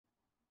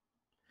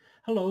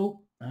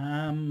Hello,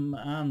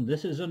 and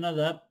this is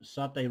another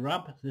Saturday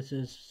Wrap. This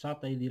is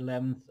Saturday the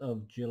 11th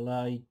of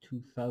July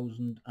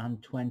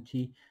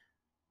 2020.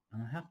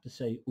 And I have to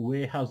say,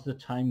 where has the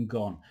time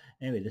gone?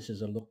 Anyway, this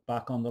is a look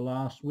back on the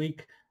last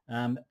week.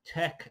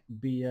 Tech,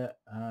 beer,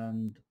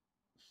 and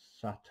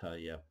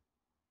satire.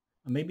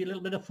 And maybe a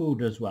little bit of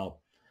food as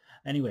well.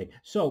 Anyway,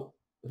 so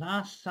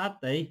last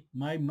Saturday,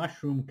 my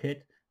mushroom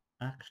kit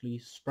actually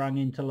sprang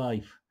into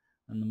life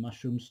and the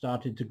mushrooms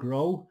started to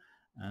grow.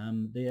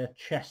 They are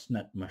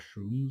chestnut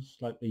mushrooms,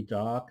 slightly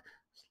dark,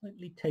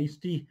 slightly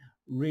tasty,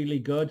 really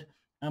good.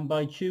 And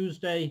by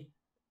Tuesday,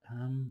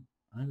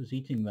 I was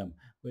eating them,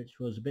 which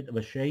was a bit of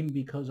a shame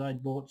because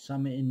I'd bought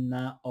some in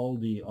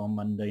Aldi on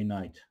Monday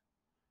night.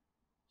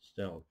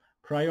 Still,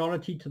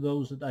 priority to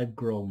those that I've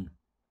grown.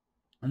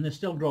 And they're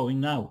still growing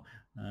now.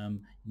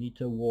 You need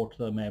to water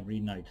them every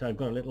night. I've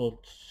got a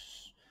little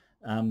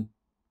to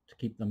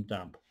keep them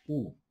damp.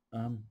 Ooh,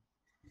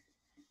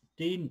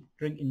 Dean,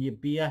 drinking your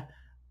beer.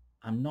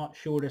 I'm not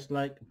sure it's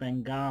like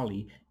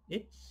Bengali.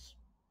 It's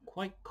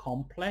quite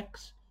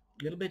complex,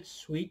 a little bit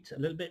sweet, a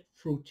little bit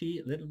fruity,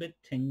 a little bit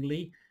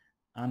tingly,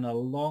 and a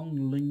long,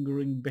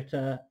 lingering,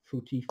 bitter,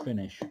 fruity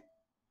finish.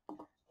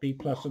 B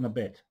plus and a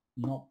bit,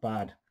 not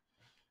bad.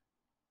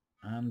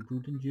 And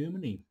brewed in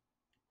Germany.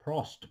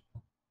 Prost.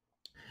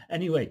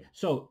 Anyway,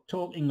 so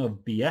talking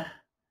of beer,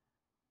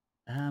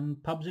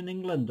 pubs in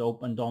England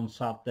opened on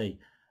Saturday.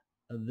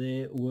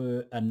 There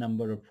were a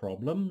number of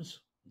problems,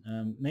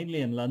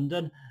 mainly in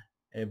London,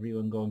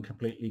 everyone going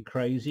completely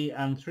crazy,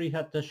 and 3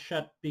 had to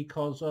shut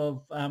because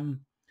of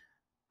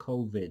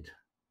COVID.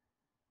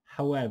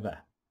 However,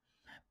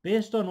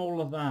 based on all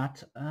of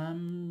that,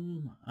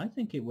 I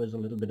think it was a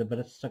little bit of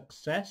a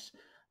success,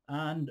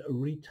 and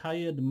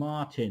retired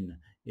Martin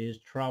is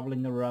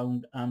traveling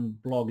around and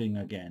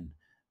blogging again,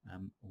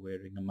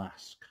 wearing a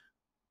mask.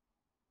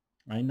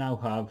 I now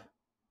have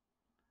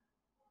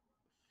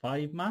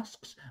 5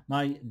 masks.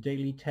 My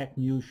Daily Tech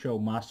News Show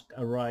mask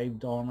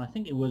arrived on, I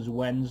think it was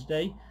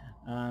Wednesday,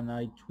 and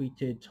I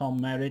tweeted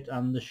Tom Merritt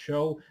and the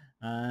show,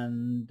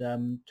 and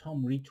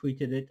Tom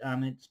retweeted it,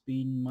 and it's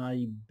been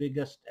my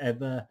biggest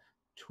ever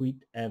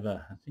tweet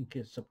ever. I think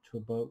it's up to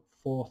about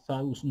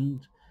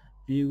 4,000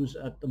 views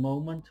at the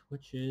moment,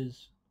 which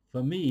is,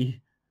 for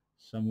me,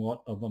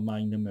 somewhat of a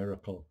minor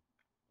miracle.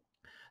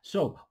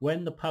 So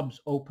when the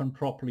pubs open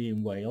properly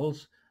in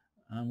Wales,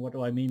 and what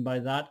do I mean by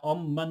that?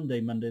 On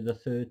Monday the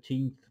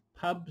 13th,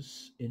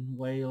 pubs in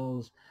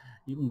Wales,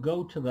 you can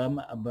go to them,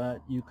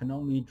 but you can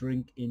only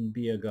drink in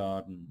beer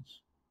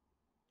gardens.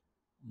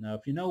 Now,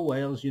 if you know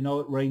Wales, you know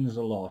it rains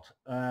a lot.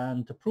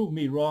 And to prove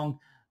me wrong,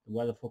 the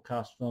weather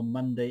forecast for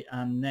Monday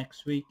and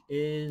next week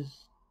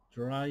is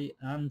dry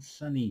and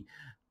sunny.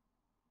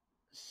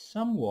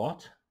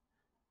 Somewhat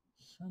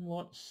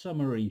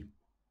summery.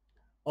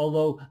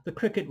 Although the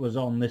cricket was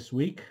on this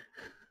week.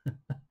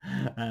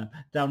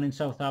 Down in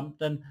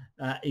Southampton,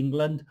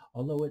 England,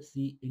 although it's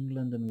the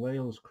England and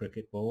Wales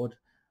Cricket Board,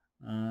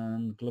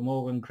 and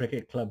Glamorgan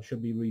Cricket Club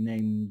should be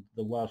renamed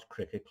the Welsh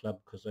Cricket Club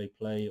because they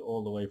play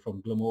all the way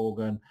from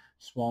Glamorgan,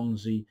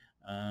 Swansea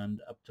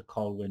and up to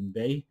Colwyn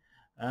Bay.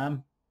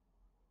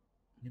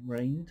 It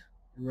rained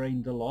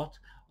a lot,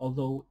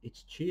 although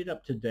it's cheered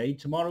up today.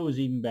 Tomorrow is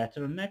even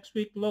better, and next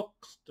week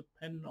looks,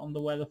 depending on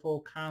the weather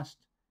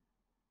forecast,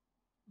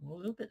 well, a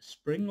little bit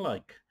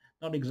spring-like.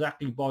 Not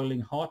exactly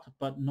boiling hot,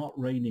 but not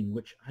raining,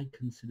 which I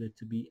consider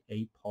to be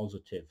a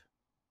positive.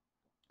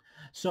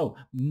 So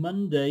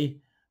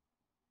Monday,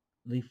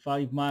 the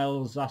 5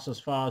 miles, that's as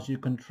far as you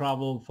can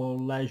travel for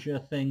leisure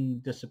thing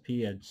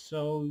disappeared.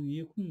 So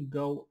you can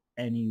go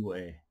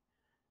anywhere.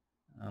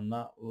 And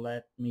that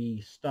let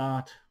me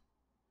started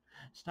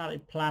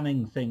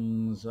planning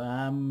things.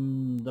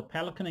 The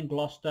Pelican in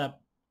Gloucester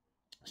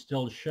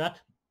still shut.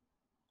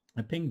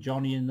 I pinged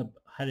Johnny in the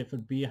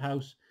Hereford Beer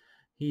House.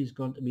 He's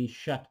going to be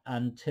shut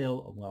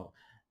until, well,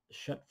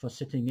 shut for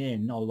sitting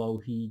in, although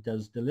he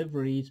does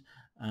deliveries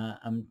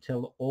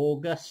until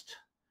August,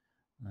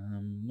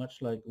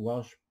 much like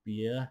Welsh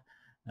beer.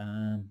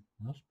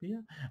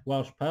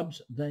 Welsh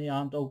pubs, they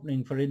aren't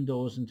opening for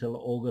indoors until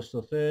August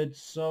the 3rd,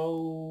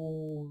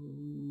 so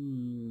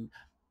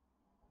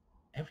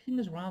everything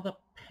is rather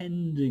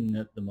pending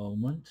at the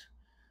moment.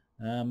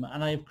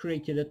 And I've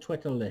created a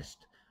Twitter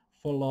list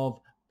full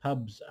of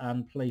pubs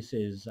and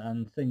places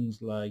and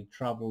things like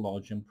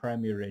Travelodge and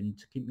Premier Inn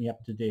to keep me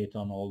up to date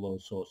on all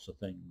those sorts of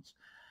things.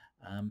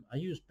 I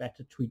use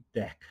Better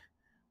TweetDeck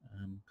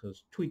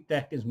because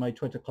TweetDeck is my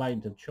Twitter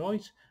client of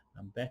choice,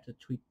 and Better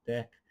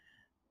TweetDeck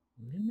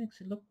really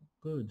makes it look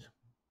good.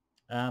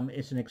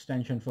 It's an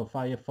extension for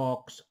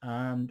Firefox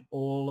and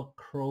all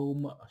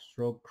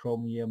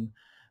Chrome/Chromium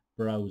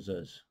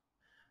browsers.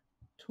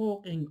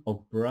 Talking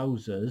of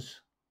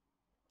browsers,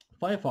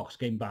 Firefox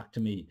came back to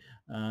me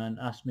and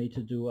asked me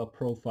to do a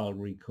profile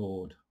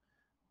record.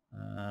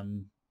 I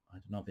don't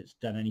know if it's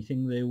done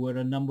anything. There were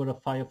a number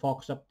of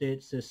Firefox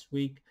updates this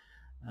week.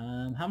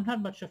 Haven't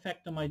had much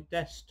effect on my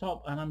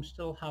desktop, and I'm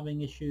still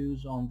having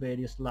issues on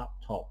various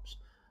laptops,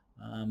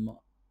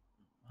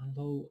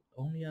 although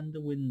only under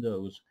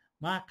Windows.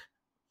 Mac,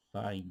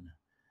 fine,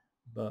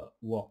 but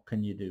what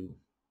can you do?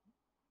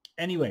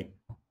 Anyway,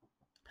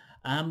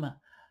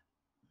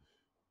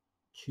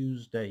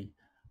 Tuesday,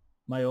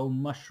 my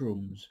own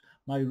mushrooms,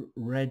 my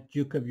red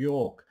Duke of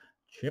York,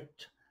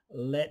 chipped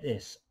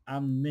lettuce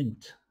and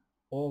mint,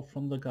 all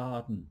from the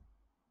garden.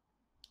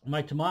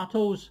 My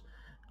tomatoes,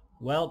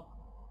 well,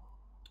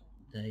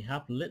 they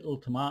have little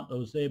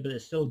tomatoes there, but they're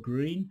still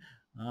green,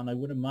 and I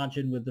would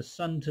imagine with the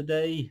sun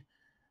today,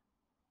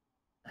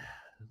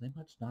 they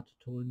might start to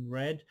turn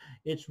red.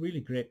 It's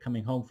really great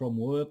coming home from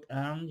work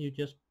and you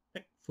just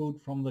pick food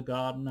from the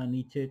garden and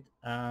eat it,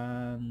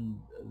 and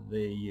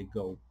there you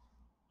go.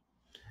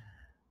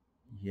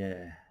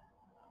 Yeah,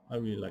 I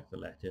really like the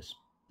lettuce.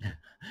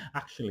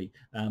 Actually,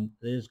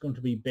 there's going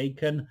to be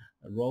bacon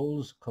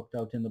rolls cooked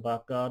out in the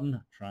back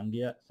garden.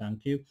 Trangia,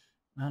 thank you.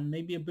 And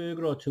maybe a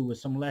burger or two with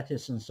some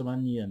lettuce and some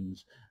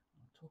onions.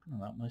 Talking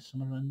about my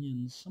summer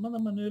onions, some of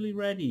them are nearly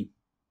ready.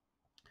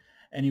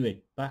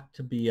 Anyway, back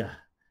to beer.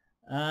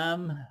 I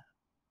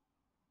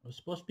was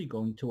supposed to be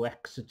going to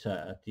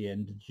Exeter at the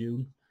end of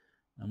June,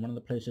 and one of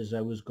the places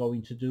I was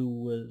going to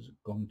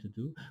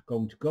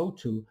go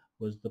to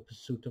was the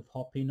Pursuit of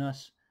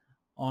Happiness.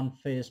 On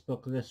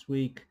Facebook this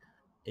week,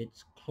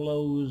 it's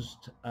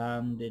closed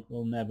and it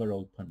will never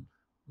open,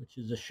 which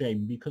is a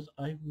shame because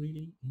I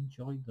really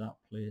enjoyed that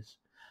place.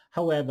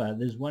 However,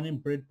 there's one in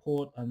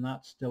Bridport and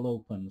that's still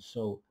open,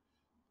 so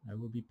I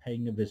will be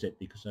paying a visit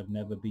because I've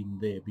never been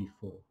there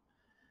before.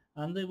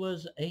 And there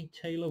was a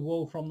tale of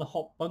woe from the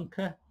Hop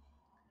Bunker.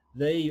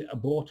 They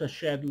bought a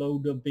shed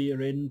load of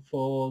beer in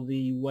for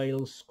the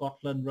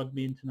Wales-Scotland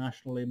Rugby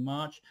International in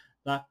March.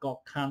 That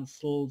got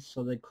cancelled,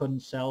 so they couldn't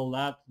sell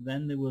that.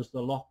 Then there was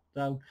the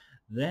lockdown.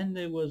 Then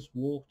there was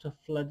water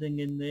flooding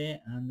in there,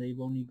 and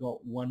they've only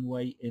got one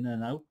way in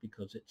and out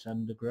because it's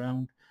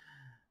underground.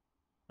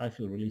 I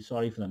feel really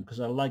sorry for them because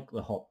I like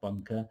the Hop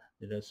Bunker.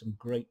 There are some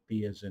great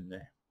beers in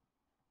there,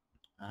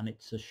 and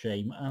it's a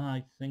shame. And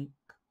I think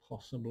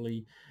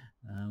possibly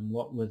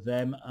what with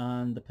them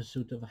and the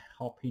Pursuit of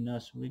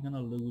Happiness, we're going to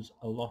lose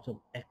a lot of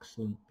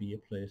excellent beer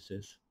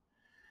places.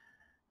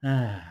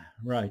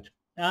 Right.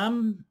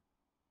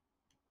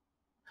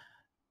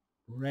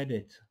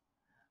 Reddit.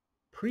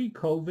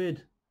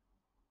 Pre-COVID,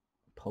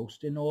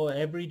 posting all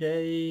every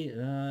day,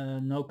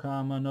 no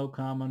karma, no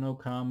karma, no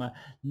karma.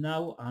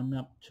 Now I'm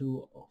up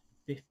to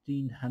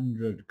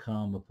 1,500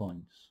 karma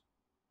points.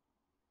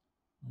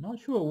 I'm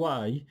not sure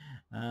why,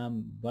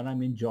 but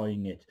I'm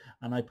enjoying it.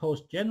 And I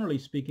post, generally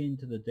speaking,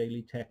 to the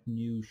Daily Tech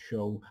News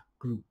Show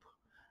group,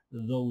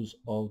 those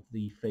of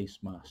the face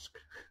mask,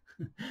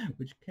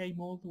 which came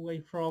all the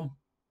way from,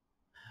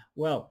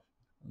 well,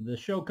 the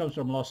show comes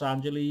from Los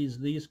Angeles.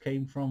 These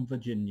came from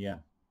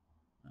Virginia.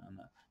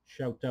 And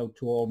shout out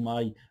to all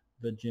my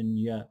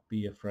Virginia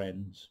beer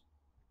friends.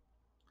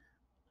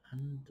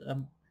 And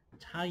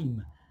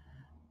time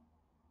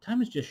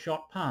has just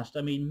shot past.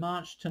 I mean,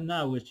 March to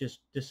now has just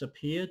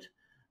disappeared,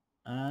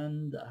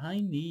 and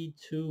I need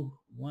to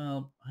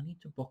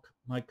book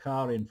my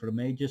car in for a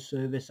major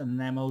service and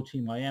an MOT.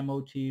 My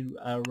MOT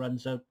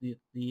runs out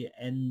the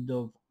end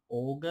of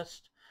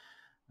August,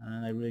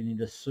 and I really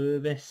need a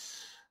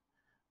service.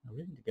 I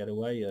really need to get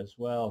away as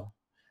well,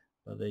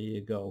 but there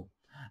you go.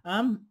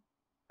 And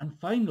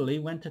finally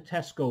went to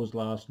Tesco's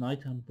last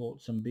night and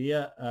bought some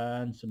beer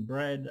and some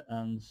bread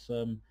and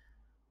some,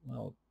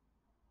 well,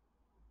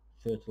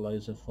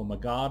 fertilizer for my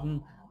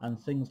garden and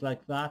things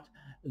like that.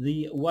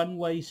 The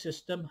one-way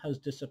system has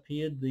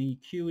disappeared. The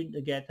queuing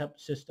to get up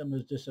system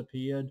has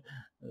disappeared.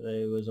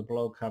 There was a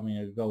bloke having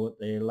a go at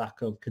the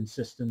lack of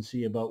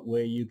consistency about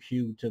where you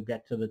queue to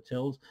get to the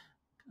tills.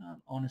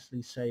 Can't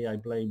honestly say I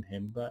blame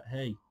him, but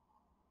hey,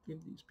 give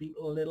these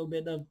people a little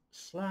bit of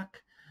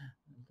slack.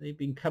 They've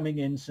been coming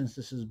in since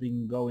this has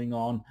been going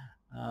on,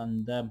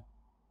 and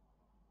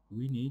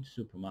we need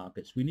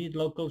supermarkets, we need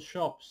local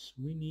shops,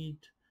 we need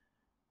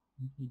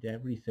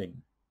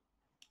everything.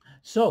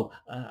 So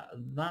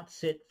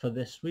that's it for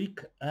this week.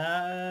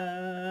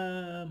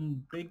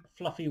 Big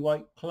fluffy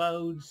white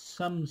clouds,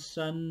 some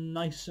sun,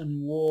 nice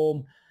and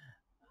warm,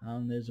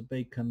 and there's a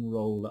bacon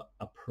roll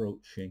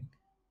approaching.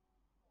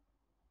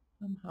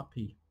 I'm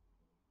happy.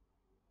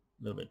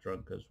 A little bit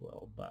drunk as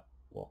well, but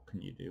what can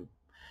you do?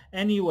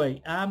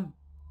 Anyway,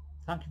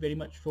 thank you very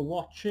much for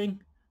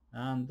watching,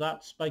 and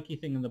that spiky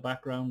thing in the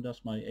background,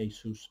 that's my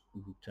Asus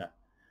router.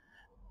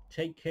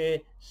 Take care,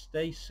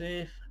 stay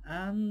safe,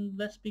 and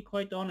let's be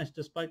quite honest,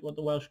 despite what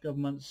the Welsh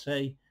government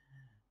say,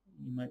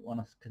 you might want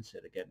to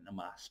consider getting a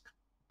mask.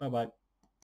 Bye bye.